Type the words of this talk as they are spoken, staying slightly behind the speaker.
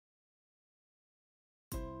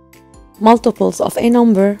multiples of a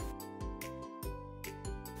number.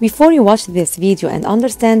 Before you watch this video and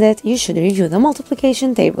understand it, you should review the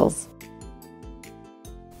multiplication tables.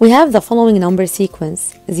 We have the following number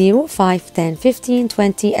sequence: 0, 5, 10, 15,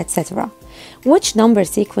 20, etc. Which number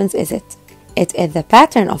sequence is it? It is the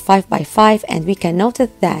pattern of 5 by 5, and we can notice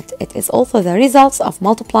that it is also the results of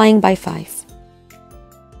multiplying by 5.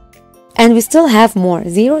 And we still have more: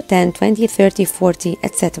 0, 10, 20, 30, 40,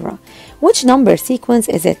 etc. Which number sequence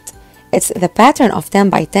is it? It's the pattern of 10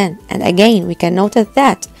 by 10, and again we can notice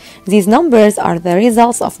that these numbers are the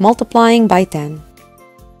results of multiplying by 10.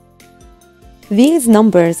 These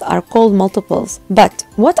numbers are called multiples, but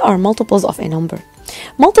what are multiples of a number?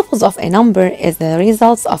 Multiples of a number is the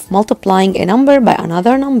results of multiplying a number by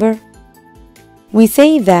another number. We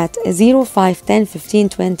say that 0, 5, 10, 15,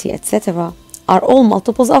 20, etc. are all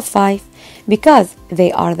multiples of 5 because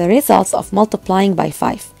they are the results of multiplying by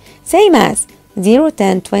 5. Same as 0,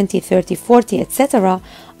 10, 20, 30, 40, etc.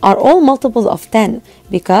 are all multiples of 10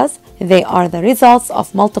 because they are the results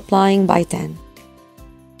of multiplying by 10.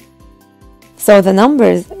 So the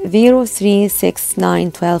numbers 0, 3, 6,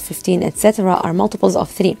 9, 12, 15, etc. are multiples of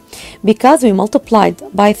 3 because we multiplied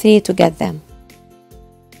by 3 to get them.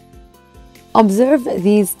 Observe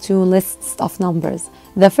these two lists of numbers.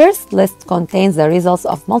 The first list contains the results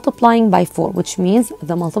of multiplying by 4, which means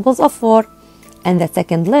the multiples of 4. And the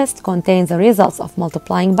second list contains the results of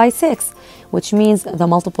multiplying by 6, which means the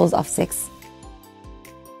multiples of 6.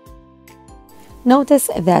 Notice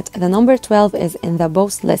that the number 12 is in the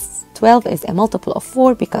both lists. 12 is a multiple of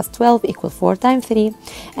 4 because 12 equals 4 times 3,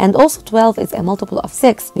 and also 12 is a multiple of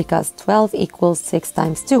 6 because 12 equals 6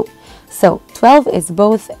 times 2. So 12 is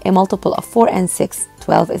both a multiple of 4 and 6.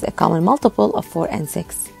 12 is a common multiple of 4 and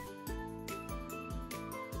 6.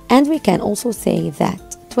 And we can also say that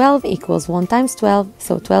 12 equals 1 times 12,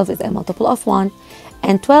 so 12 is a multiple of 1,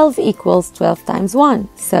 and 12 equals 12 times 1,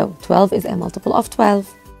 so 12 is a multiple of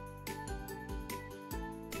 12.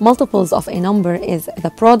 Multiples of a number is the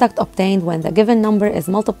product obtained when the given number is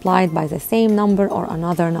multiplied by the same number or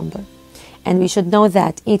another number. And we should know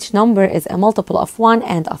that each number is a multiple of 1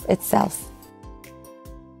 and of itself.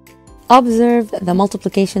 Observe the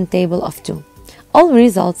multiplication table of 2. All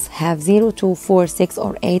results have 0, 2, 4, 6,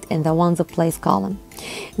 or 8 in the ones place column.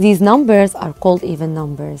 These numbers are called even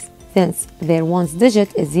numbers, since their ones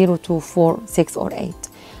digit is 0, 2, 4, 6, or 8.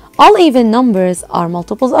 All even numbers are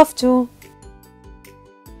multiples of 2.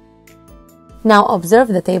 Now observe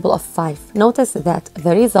the table of 5. Notice that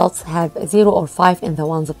the results have 0 or 5 in the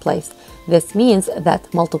ones place. This means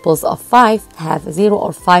that multiples of 5 have 0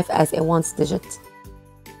 or 5 as a ones digit.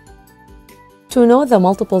 To know the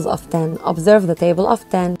multiples of 10, observe the table of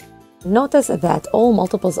 10. Notice that all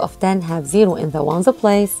multiples of 10 have 0 in the ones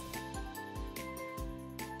place.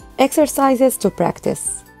 Exercises to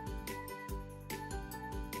practice.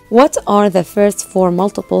 What are the first 4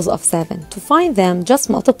 multiples of 7? To find them, just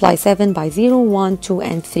multiply 7 by 0, 1, 2,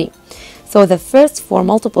 and 3. So the first 4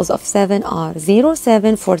 multiples of 7 are 0,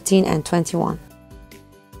 7, 14, and 21.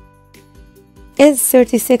 Is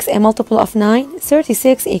 36 a multiple of 9?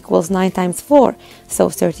 36 equals 9 times 4, so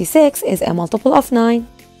 36 is a multiple of 9.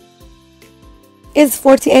 Is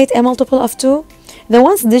 48 a multiple of 2? The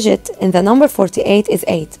ones digit in the number 48 is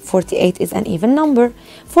 8. 48 is an even number.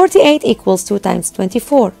 48 equals 2 times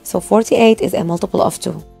 24, so 48 is a multiple of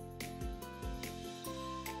 2.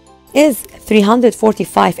 Is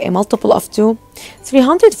 345 a multiple of 2?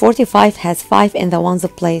 345 has 5 in the ones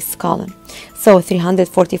place column. So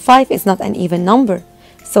 345 is not an even number.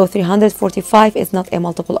 So 345 is not a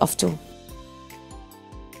multiple of 2.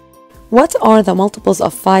 What are the multiples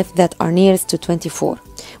of 5 that are nearest to 24?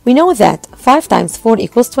 We know that 5 times 4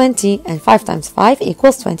 equals 20 and 5 times 5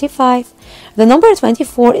 equals 25. The number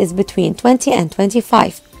 24 is between 20 and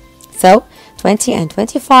 25. So 20 and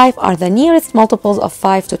 25 are the nearest multiples of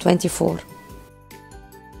 5 to 24.